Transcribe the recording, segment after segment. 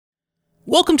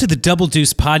Welcome to the Double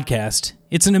Deuce Podcast.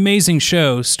 It's an amazing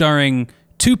show starring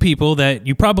two people that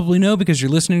you probably know because you're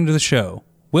listening to the show,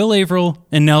 Will Averill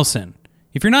and Nelson.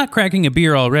 If you're not cracking a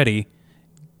beer already,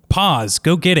 pause,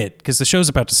 go get it, because the show's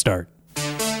about to start.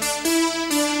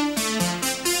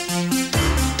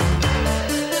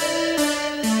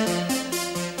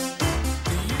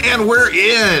 And we're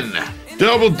in.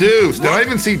 Double Deuce. Did I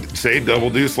even say Double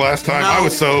Deuce last time? No. I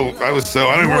was so, I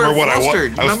don't even remember what I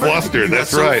was. I was flustered.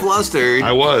 That's right. Flustered.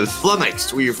 I was.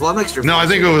 Flummoxed. Were you flummoxed or No, I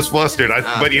think it was flustered.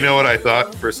 Ah. But you know what? I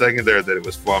thought for a second there that it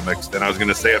was flummoxed. And I was going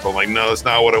to say it, but I'm like, no, that's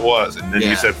not what it was. And then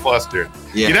you said flustered.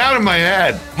 Yeah. Get out of my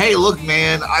head. Hey, look,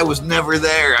 man, I was never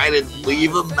there. I didn't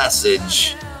leave a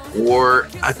message or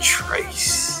a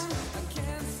trace.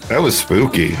 That was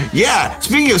spooky. Yeah,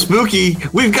 speaking of spooky,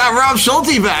 we've got Rob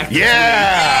Schulte back.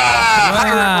 Yeah.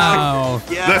 Wow.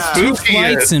 Yeah. That's Two spooky.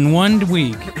 flights in 1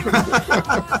 week.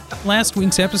 Last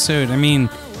week's episode, I mean,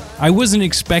 I wasn't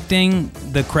expecting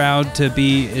the crowd to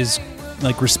be as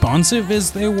responsive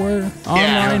as they were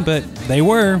online, but they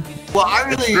were. Well, I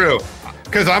really... True.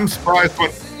 Because I'm surprised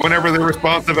whenever they're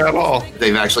responsive at all.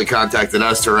 They've actually contacted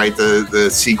us to write the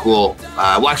sequel,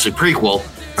 prequel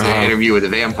to Interview with the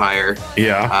Vampire.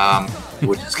 Yeah.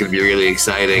 Which is going to be really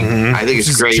exciting. Mm-hmm. I think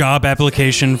it's great. Job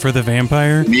application for the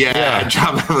vampire. Yeah,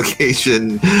 job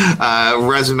application,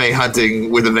 resume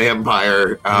hunting with a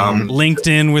vampire,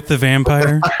 LinkedIn with the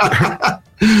vampire.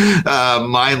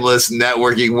 mindless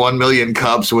networking 1 million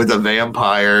cups with a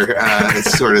vampire,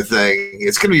 sort of thing.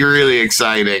 It's going to be really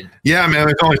exciting. Yeah, man.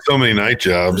 There's only so many night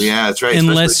jobs. Yeah, that's right.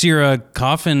 Unless you're a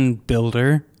coffin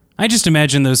builder. I just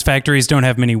imagine those factories don't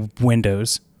have many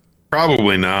windows.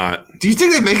 Probably not. Do you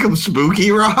think they make them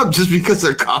spooky, Rob, just because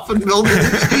they're coffin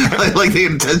builders? like they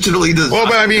intentionally design? Well,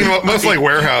 but I mean, most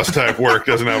warehouse type work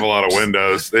doesn't have a lot of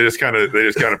windows. They just kind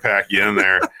of pack you in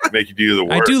there, make you do the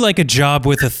work. I do like a job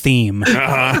with a theme.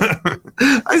 Uh-huh.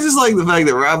 I just like the fact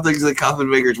that Rob thinks that coffin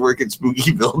makers work in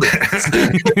spooky buildings.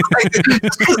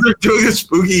 It's because they're doing a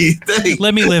spooky thing.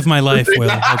 Let me live my life,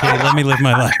 Will. Okay, let me live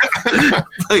my life.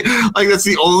 like that's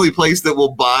the only place that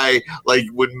will buy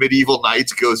when Medieval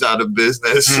Knights goes out of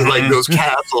business. Mm-hmm. Those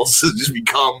castles just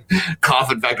become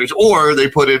coffin factories, or they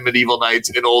put in Medieval Knights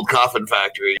in old coffin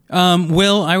factory.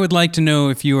 Will, I would like to know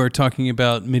if you are talking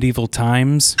about medieval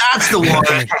times. That's the one.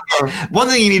 One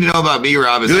thing you need to know about me,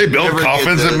 Rob, is Do they I build never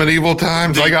coffins get at medieval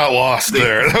times? I got lost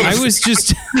there. I was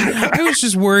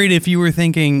just worried if you were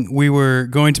thinking we were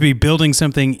going to be building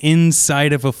something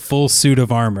inside of a full suit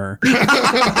of armor.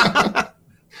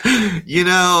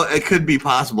 It could be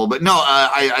possible, but no,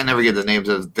 I never get the names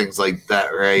of things like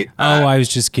that right. I was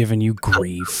just giving you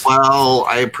grief. Well,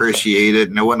 I appreciate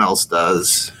it. No one else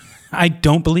does. I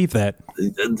don't believe that.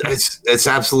 It's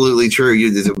absolutely true.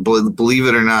 You believe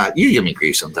it or not, you give me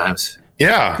grief sometimes.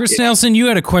 Yeah. Chris Nelson, you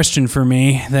had a question for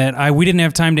me that we didn't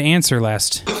have time to answer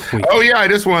last week. Oh, yeah. I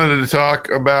just wanted to talk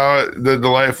about the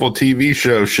delightful TV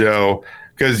show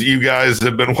because you guys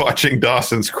have been watching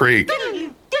Dawson's Creek.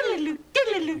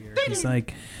 He's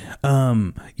like,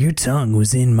 your tongue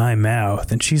was in my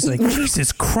mouth. And she's like,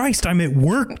 Jesus Christ, I'm at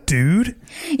work, dude.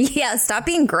 Yeah, stop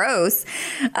being gross.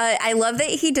 I love that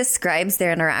he describes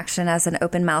their interaction as an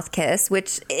open mouth kiss,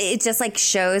 which it just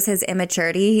shows his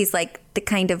immaturity. He's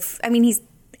he's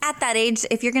at that age.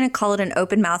 If you're going to call it an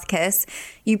open mouth kiss,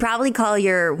 you probably call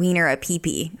your wiener a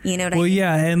pee-pee. You know what I mean? Well,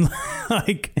 yeah, and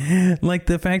like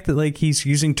the fact that he's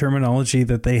using terminology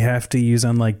that they have to use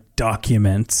on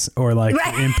documents or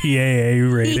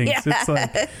MPAA ratings. Yeah.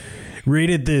 It's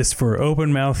rated this for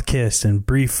open mouth kiss and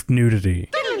brief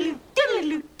nudity.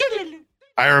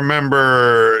 I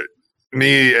remember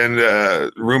me and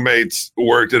roommates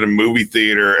worked at a movie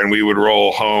theater, and we would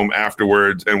roll home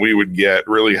afterwards, and we would get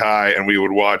really high, and we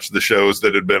would watch the shows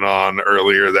that had been on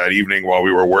earlier that evening while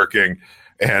we were working.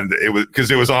 And it was because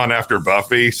it was on after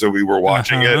Buffy, so we were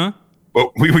watching it.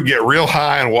 But we would get real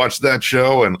high and watch that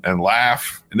show and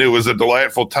laugh, and it was a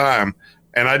delightful time.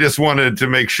 And I just wanted to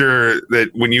make sure that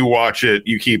when you watch it,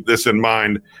 you keep this in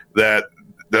mind, that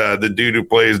the dude who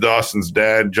plays Dawson's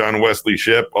dad, John Wesley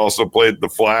Shipp, also played The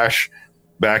Flash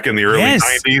back in the early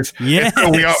 90s. Yes.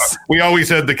 And so we always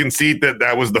had the conceit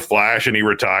that was the Flash and he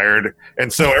retired.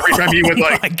 And so every time he would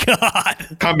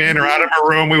come in or out of a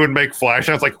room, we would make Flash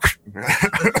sounds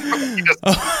he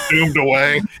just zoomed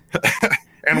away.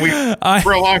 And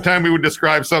for a long time, we would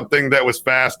describe something that was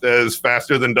fast as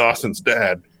faster than Dawson's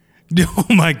dad. Oh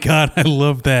my God, I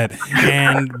love that.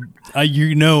 And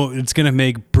it's going to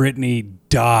make Brittany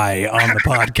die on the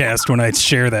podcast when I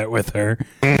share that with her.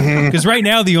 Because right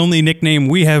now, the only nickname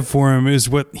we have for him is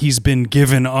what he's been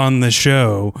given on the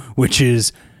show, which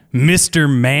is Mr.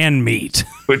 Man Meat.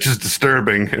 Which is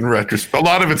disturbing in retrospect. A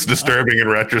lot of it's disturbing in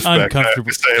retrospect. Uncomfortable.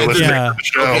 Listening to the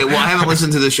show. Okay, well, I haven't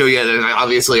listened to the show yet, and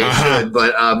obviously I should.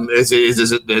 But does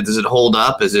it hold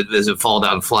up? Does it fall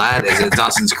down flat? Is it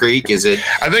Dawson's Creek? Is it?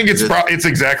 I think it's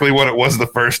exactly what it was the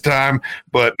first time,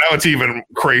 but now it's even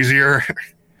crazier.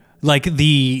 Like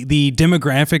the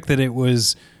demographic that it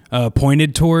was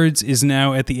pointed towards is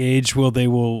now at the age where they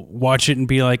will watch it and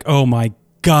be like, "Oh my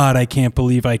God, I can't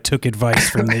believe I took advice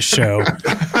from this show."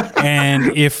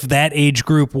 And if that age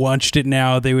group watched it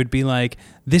now, they would be like,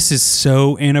 "This is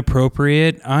so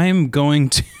inappropriate. I'm going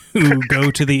to go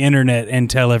to the internet and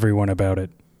tell everyone about it."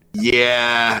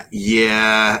 Yeah.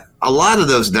 A lot of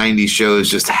those 90s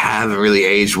shows just haven't really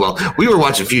aged well. We were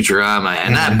watching Futurama,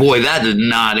 and that did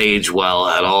not age well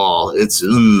at all. It's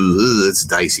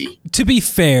dicey. To be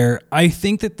fair, I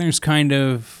think that there's kind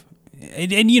of,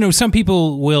 and some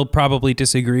people will probably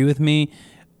disagree with me,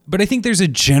 but I think there's a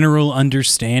general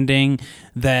understanding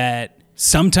that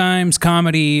sometimes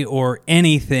comedy or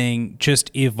anything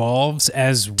just evolves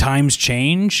as times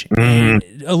change. And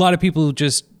a lot of people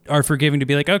just are forgiving to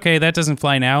be like, okay, that doesn't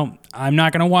fly now. I'm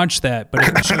not going to watch that. But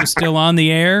if the show's still on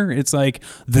the air, it's like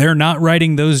they're not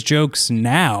writing those jokes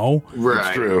now. Right.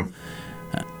 That's true.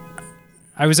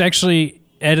 I was actually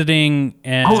editing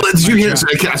and did you hear?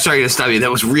 Sorry to stop you. That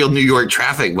was real New York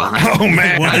traffic behind. Oh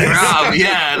man, Rob,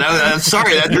 yeah. I'm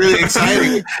sorry. That's really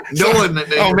exciting.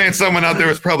 Oh man, someone out there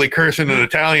was probably cursing in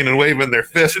Italian and waving their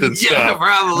fist and stuff. Yeah,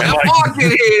 probably. And I'm walking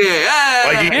here.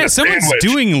 Hey, someone's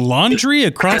doing laundry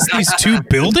across these two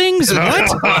buildings.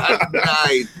 What?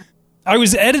 Nice. I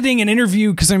was editing an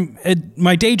interview because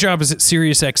my day job is at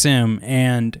Sirius XM,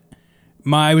 and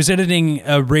I was editing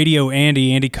a Radio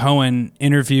Andy Cohen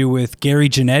interview with Gary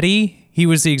Janetti. He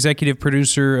was the executive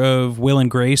producer of Will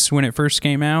and Grace when it first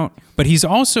came out. But he's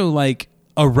also like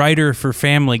a writer for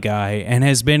Family Guy and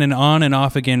has been an on and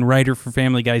off again writer for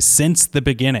Family Guy since the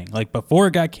beginning. Like before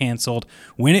it got canceled,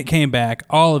 when it came back,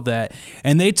 all of that.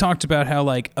 And they talked about how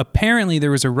like apparently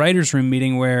there was a writer's room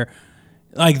meeting where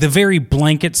like the very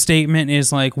blanket statement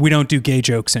is like, we don't do gay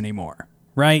jokes anymore.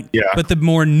 Right? Yeah. But the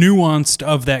more nuanced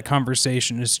of that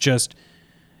conversation is just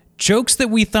jokes that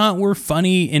we thought were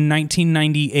funny in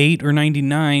 1998 or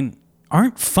 99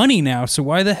 aren't funny now. So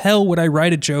why the hell would I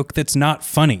write a joke that's not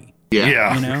funny?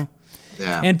 Yeah.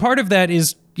 Yeah. And part of that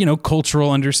is,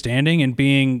 cultural understanding and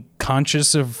being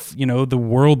conscious of, the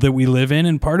world that we live in.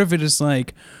 And part of it is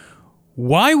like,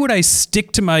 why would I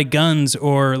stick to my guns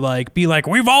or like be like,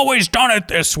 we've always done it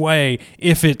this way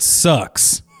if it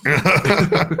sucks?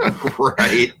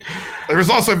 Right. There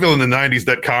was also, I feel, in the 90s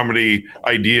that comedy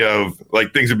idea of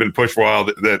like things have been pushed for a while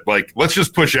that like, let's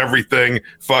just push everything.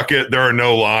 Fuck it. There are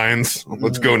no lines.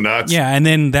 Let's go nuts. Yeah. And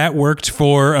then that worked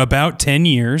for about 10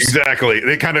 years. Exactly.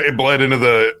 It bled into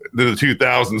the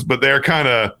 2000s, but they're kind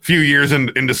of few years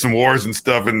into some wars and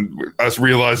stuff and us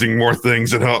realizing more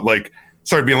things and how like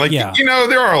started being like,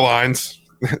 there are lines.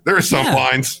 There are some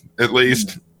lines at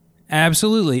least.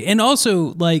 Absolutely. And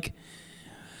also like,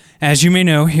 as you may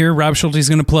know, here Rob Schulte is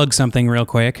going to plug something real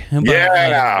quick. But,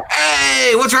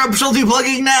 hey, what's Rob Schulte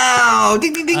plugging now?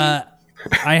 Ding, ding, ding. I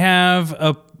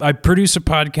produce a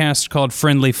podcast called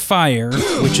Friendly Fire,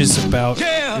 which is about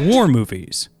war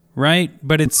movies, right?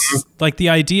 But it's like the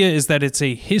idea is that it's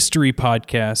a history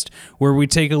podcast where we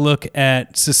take a look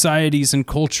at societies and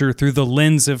culture through the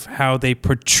lens of how they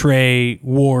portray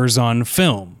wars on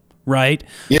film, right?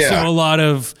 Yeah. So a lot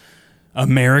of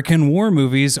American war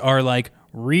movies are like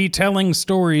retelling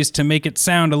stories to make it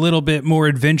sound a little bit more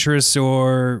adventurous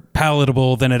or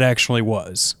palatable than it actually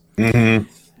was. Mm-hmm.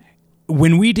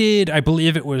 When we did, I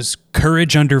believe it was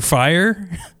Courage Under Fire,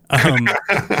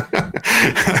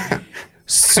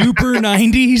 super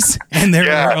 90s, and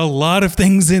there are a lot of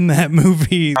things in that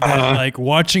movie that, like,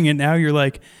 watching it now, you're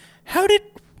like,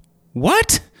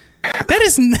 what? That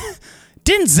is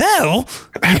Denzel.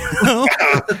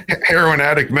 Heroin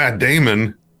addict Matt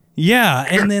Damon. Yeah,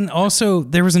 and then also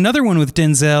there was another one with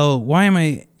Denzel.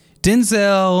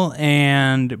 Denzel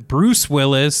and Bruce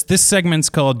Willis. This segment's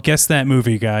called Guess That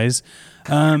Movie, guys.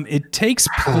 It takes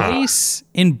place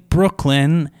in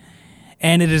Brooklyn,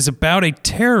 and it is about a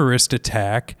terrorist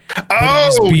attack.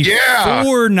 Oh, yeah.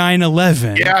 Before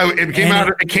 9/11. Yeah, it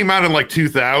came out in like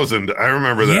 2000. I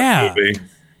remember that movie.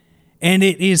 And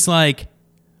it is like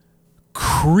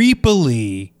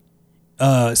creepily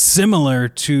similar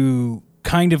to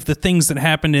kind of the things that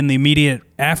happened in the immediate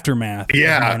aftermath of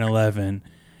 9/11.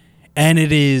 And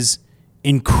it is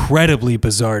incredibly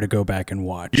bizarre to go back and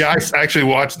watch. Yeah, I actually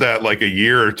watched that like a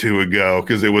year or two ago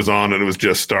because it was on and it was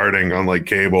just starting on like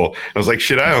cable. I was like,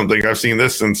 shit, I don't think I've seen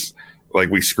this since like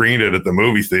we screened it at the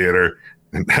movie theater.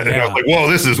 And I was like, whoa,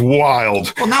 this is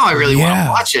wild. Well, now I really want to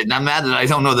watch it, and I'm mad that I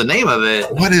don't know the name of it.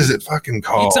 What is it fucking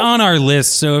called? It's on our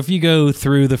list, so if you go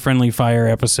through the Friendly Fire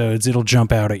episodes, it'll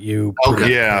jump out at you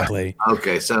pretty quickly.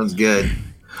 Okay, sounds good.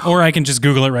 Or I can just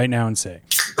Google it right now and say.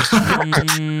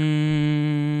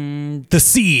 The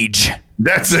Siege.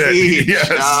 That's it. Siege.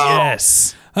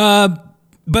 Yes. Yes.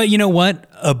 But you know what?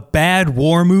 A bad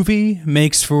war movie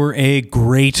makes for a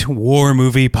great war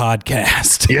movie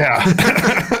podcast. Yeah.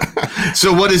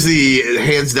 So what is the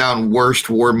hands down worst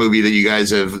war movie that you guys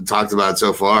have talked about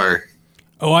so far?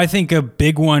 Oh, I think a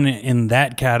big one in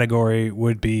that category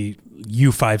would be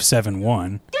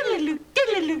U-571.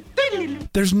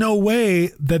 There's no way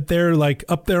that they're like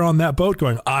up there on that boat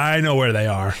going, I know where they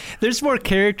are. There's more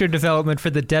character development for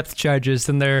the depth charges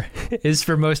than there is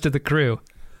for most of the crew.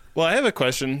 Well, I have a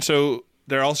question. So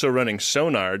they're also running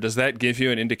sonar. Does that give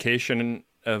you an indication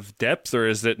of depth, or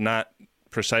is it not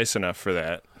precise enough for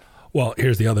that? Well,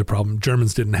 here's the other problem.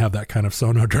 Germans didn't have that kind of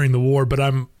sonar during the war, but I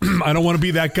don't want to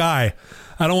be that guy.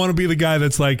 I don't want to be the guy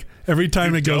that's like every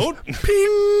time it goes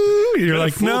ping, you're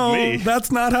like, no, me.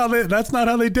 that's not how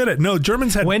they did it. No,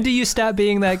 Germans had. When do you stop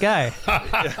being that guy?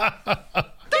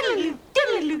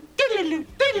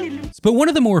 But one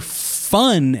of the more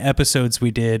fun episodes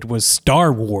we did was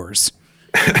Star Wars.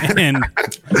 And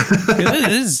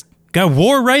this got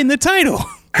war right in the title.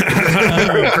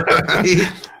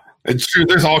 It's true.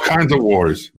 There's all kinds of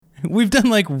wars. We've done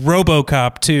like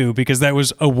RoboCop too, because that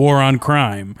was a war on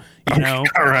crime. You know,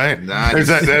 All right. Nice.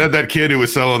 There's that kid who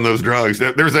was selling those drugs.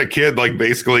 There's that kid like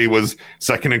basically was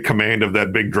second in command of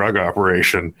that big drug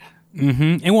operation.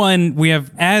 And one we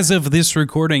have, as of this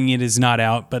recording, it is not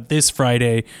out, but this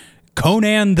Friday,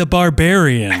 Conan the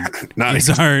Barbarian Nice.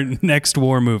 is our next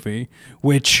war movie,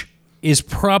 which is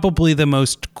probably the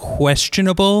most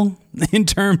questionable in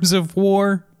terms of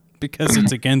war because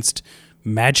it's against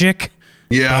magic.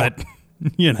 Yeah. But,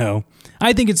 you know,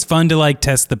 I think it's fun to like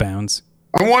test the bounds.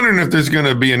 I'm wondering if there's going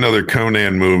to be another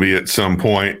Conan movie at some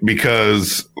point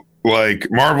because like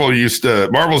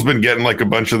Marvel's been getting like a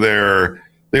bunch of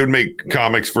they would make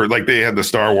comics for like they had the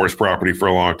Star Wars property for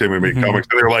a long time. They made comics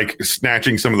and they're like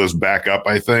snatching some of those back up,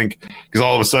 I think, because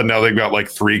all of a sudden now they've got like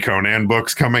 3 Conan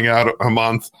books coming out a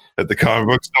month at the comic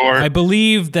book store. I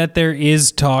believe that there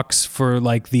is talks for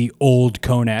like the old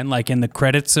Conan, like in the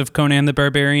credits of Conan the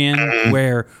Barbarian,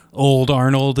 where old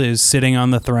Arnold is sitting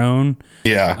on the throne.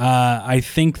 Yeah. I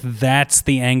think that's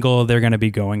the angle they're going to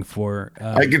be going for.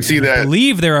 I can see that. I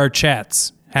believe there are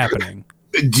chats happening.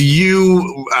 Do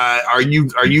you are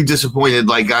you disappointed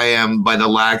like I am by the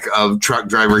lack of truck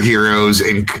driver heroes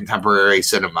in contemporary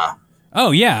cinema?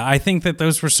 Oh yeah, I think that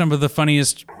those were some of the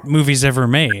funniest movies ever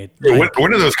made. When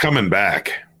are those coming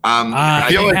back? I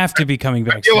feel they like- have to be coming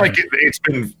back. I feel soon. like it's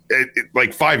been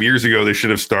like 5 years ago they should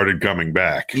have started coming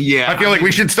back. Yeah. I feel like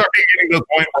we should start getting to the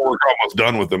point where we're almost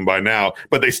done with them by now,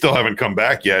 but they still haven't come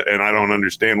back yet, and I don't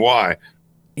understand why.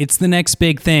 It's the next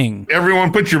big thing.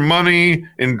 Everyone put your money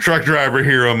in truck driver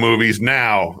hero movies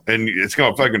now, and it's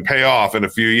going to fucking pay off in a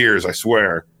few years, I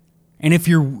swear. And if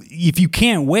you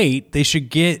can't wait, they should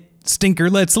get Stinker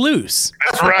Lets Loose,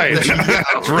 That's right.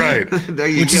 That's right. There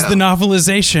you which go. is the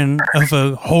novelization of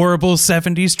a horrible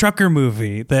 70s trucker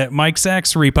movie that Mike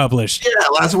Sachs republished. Yeah,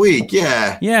 last week.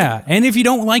 Yeah. Yeah, and if you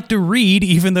don't like to read,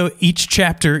 even though each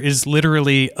chapter is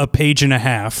literally a page and a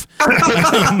half,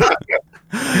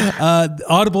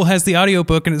 Audible has the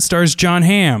audiobook and it stars John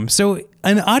Hamm. So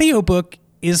an audiobook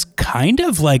is kind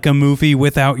of like a movie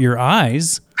without your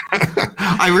eyes.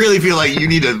 I really feel like you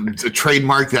need to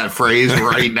trademark that phrase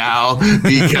right now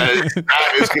because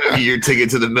that is going to be your ticket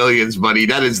to the millions, buddy.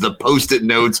 That is the Post-it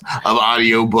notes of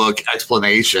audiobook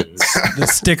explanations. The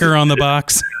sticker on the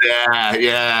box. Yeah,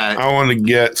 yeah. I want to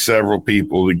get several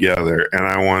people together, and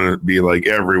I want to be like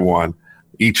everyone.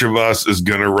 Each of us is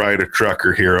going to write a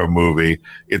trucker hero movie.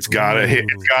 It's got to hit.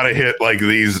 It's got to hit like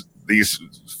these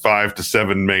 5 to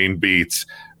 7 main beats.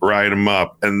 Write them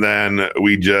up, and then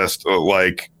we just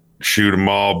like shoot them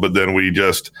all. But then we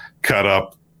just cut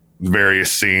up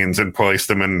various scenes and place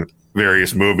them in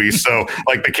various movies. So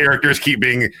like the characters keep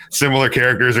being similar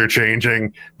characters are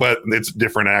changing, but it's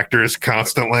different actors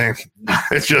constantly.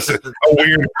 It's just a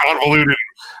weird, convoluted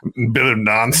bit of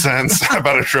nonsense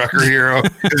about a trucker hero.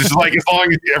 It's just like as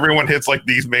long as everyone hits like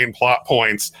these main plot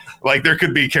points, like there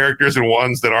could be characters in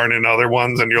ones that aren't in other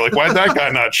ones, and you're like, why'd that guy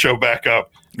not show back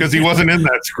up? Because he wasn't in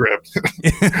that script.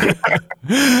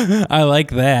 I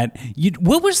like that.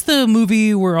 What was the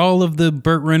movie where all of the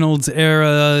Burt Reynolds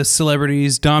era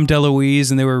celebrities, Dom DeLuise,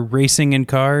 and they were racing in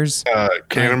cars?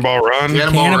 Cannonball Run.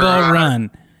 Cannonball Cannonball Run.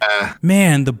 Run.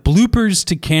 Man, the bloopers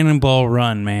to Cannonball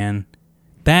Run, man.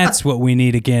 That's what we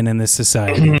need again in this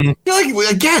society. Like,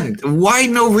 again, why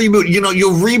no reboot? You know,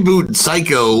 you'll reboot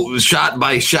Psycho shot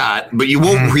by shot, but you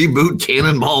won't reboot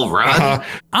Cannonball Run.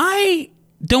 I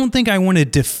don't think I want to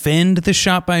defend the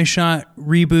shot-by-shot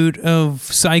reboot of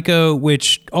Psycho,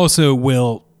 which also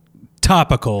will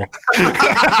topical. Wow.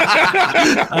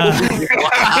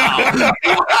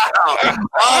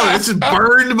 Oh, this is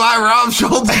burned by Rob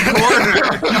Schulte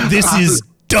corner. This is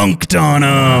Dunked on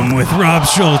 'em with Rob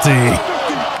Schulte.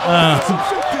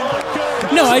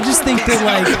 No, I just think that,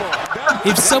 like,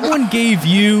 if someone gave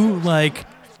you, like,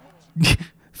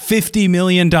 $50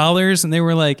 million and they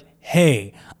were like,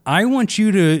 hey, I want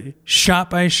you to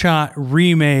shot-by-shot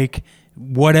remake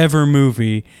whatever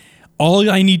movie, all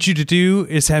I need you to do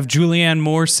is have Julianne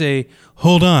Moore say,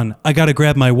 hold on, I gotta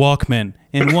grab my Walkman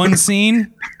in one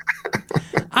scene.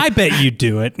 I bet you'd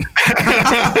do it.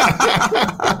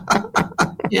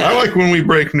 Yeah. I like when we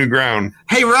break new ground.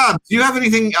 Hey, Rob, do you have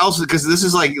anything else? Because this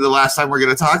is like the last time we're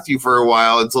going to talk to you for a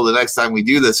while until the next time we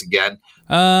do this again.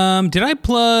 Did I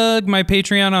plug my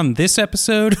Patreon on this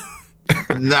episode?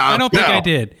 No. I don't think I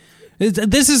did.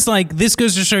 This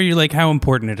goes to show you like how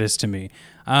important it is to me.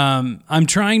 I'm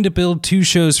trying to build 2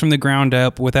 shows from the ground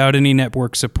up without any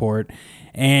network support.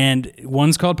 And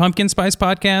one's called Pumpkin Spice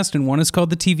Podcast, and one is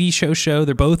called The TV Show.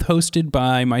 They're both hosted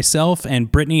by myself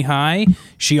and Brittany High.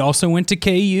 She also went to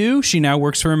KU. She now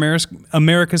works for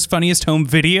America's Funniest Home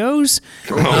Videos.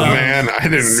 Oh man, I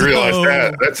didn't realize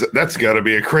that. That's got to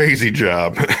be a crazy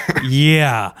job.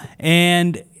 Yeah,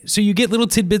 and so you get little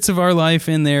tidbits of our life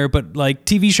in there, but like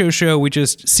TV Show, we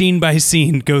just scene by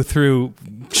scene go through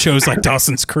shows like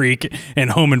Dawson's Creek and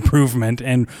Home Improvement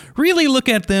and really look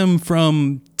at them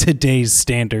from today's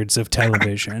standards of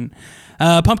television.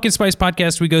 Pumpkin Spice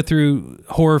Podcast, we go through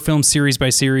horror films series by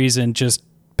series and just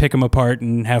pick them apart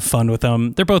and have fun with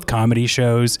them. They're both comedy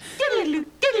shows. What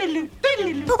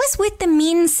was with the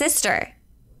mean sister?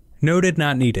 Noted,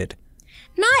 not needed.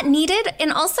 Not needed.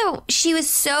 And also, she was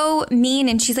so mean.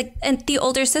 And she's like, and the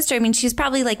older sister, I mean, she's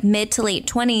probably like mid to late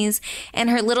 20s. And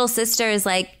her little sister is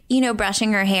like, you know,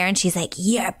 brushing her hair. And she's like,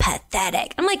 you're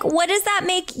pathetic. I'm like, what does that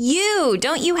make you?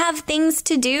 Don't you have things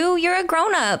to do? You're a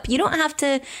grown up. You don't have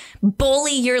to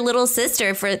bully your little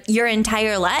sister for your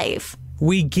entire life.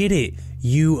 We get it.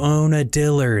 You own a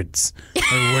Dillard's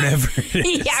or whatever it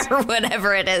is. Yeah, or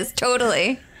whatever it is.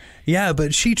 Totally. Yeah,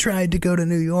 but she tried to go to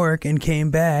New York and came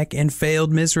back and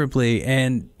failed miserably.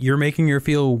 And you're making her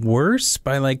feel worse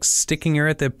by like sticking her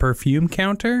at the perfume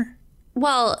counter?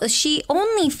 Well, she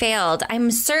only failed.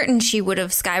 I'm certain she would have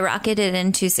skyrocketed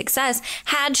into success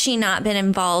had she not been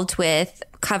involved with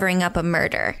covering up a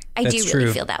murder. I That's do really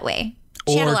true. feel that way.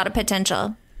 She had a lot of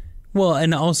potential. Well,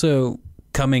 and also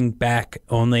coming back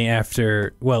only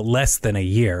after, well, less than a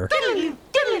year.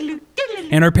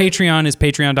 And our Patreon is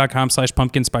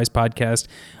patreon.com/Pumpkin Spice Podcast.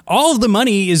 All of the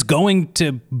money is going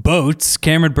to Boats,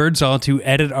 Cameron Birdsall, to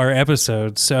edit our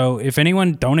episodes. So if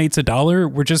anyone donates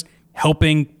 $1, we're just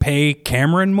helping pay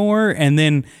Cameron more and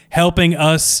then helping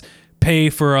us pay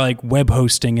for like web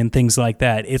hosting and things like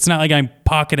that. It's not like I'm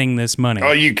pocketing this money.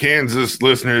 All you Kansas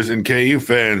listeners and KU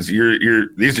fans,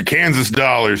 these are Kansas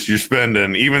dollars you're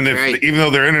spending. Even though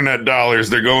they're internet dollars,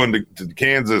 they're going to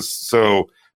Kansas. So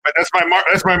but that's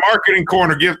my marketing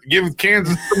corner. Give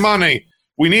Kansas some money.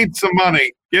 We need some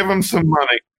money. Give them some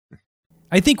money.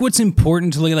 I think what's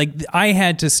important to like, I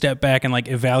had to step back and like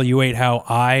evaluate how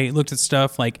I looked at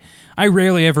stuff. Like, I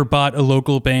rarely ever bought a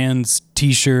local band's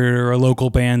T-shirt or a local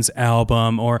band's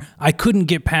album, or I couldn't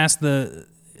get past the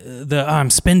I'm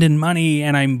spending money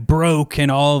and I'm broke and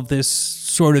all of this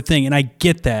sort of thing. And I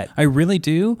get that. I really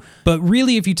do. But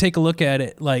really, if you take a look at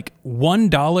it, like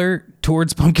 $1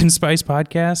 towards Pumpkin Spice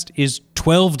Podcast is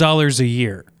 $12 a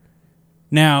year.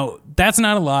 Now, that's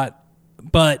not a lot,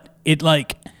 but it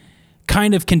like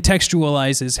kind of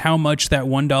contextualizes how much that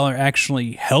 $1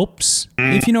 actually helps,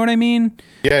 if you know what I mean.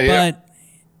 Yeah. But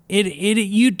it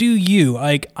you do you.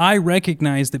 Like, I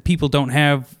recognize that people don't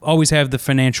always have the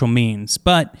financial means,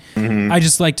 but I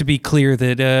just like to be clear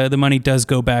that the money does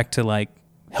go back to like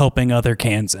helping other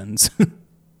Kansans.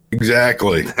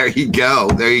 Exactly. There you go.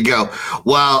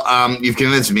 Well, you've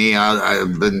convinced me.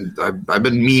 I've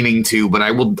been meaning to, but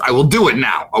I will do it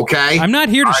now. Okay. I'm not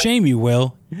here to shame you,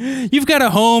 Will. You've got a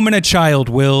home and a child,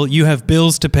 Will. You have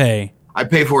bills to pay. I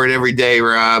pay for it every day,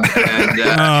 Rob. And, hey,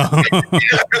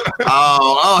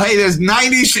 there's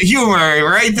 90s humor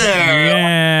right there.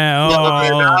 Yeah.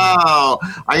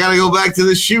 I gotta go back to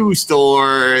the shoe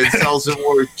store and sell some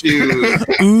more shoes.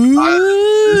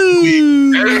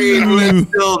 Married with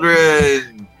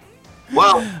children.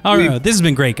 Well, all right. This has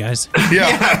been great, guys.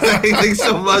 Yeah. Thanks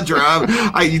so much, Rob.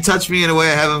 You touched me in a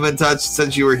way I haven't been touched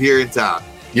since you were here in town.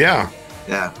 Yeah.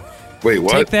 Yeah. Wait,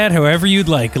 what? Take that however you'd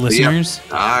like, listeners.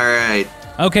 Yep. All right.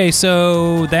 Okay,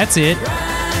 so that's it.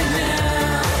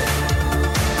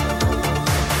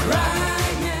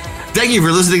 Thank you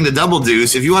for listening to Double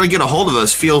Deuce. If you want to get a hold of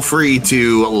us, feel free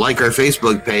to like our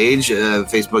Facebook page,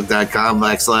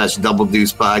 facebook.com/Double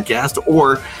Deuce Podcast,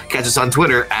 or catch us on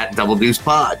Twitter at Double Deuce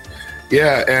Pod.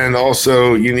 Yeah, and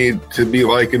also you need to be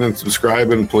liking and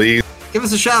subscribing, please. Give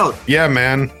us a shout. Yeah,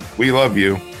 man. We love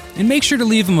you. And make sure to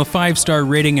leave them a 5-star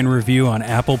rating and review on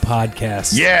Apple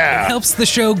Podcasts. Yeah. It helps the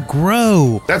show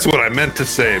grow. That's what I meant to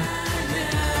say.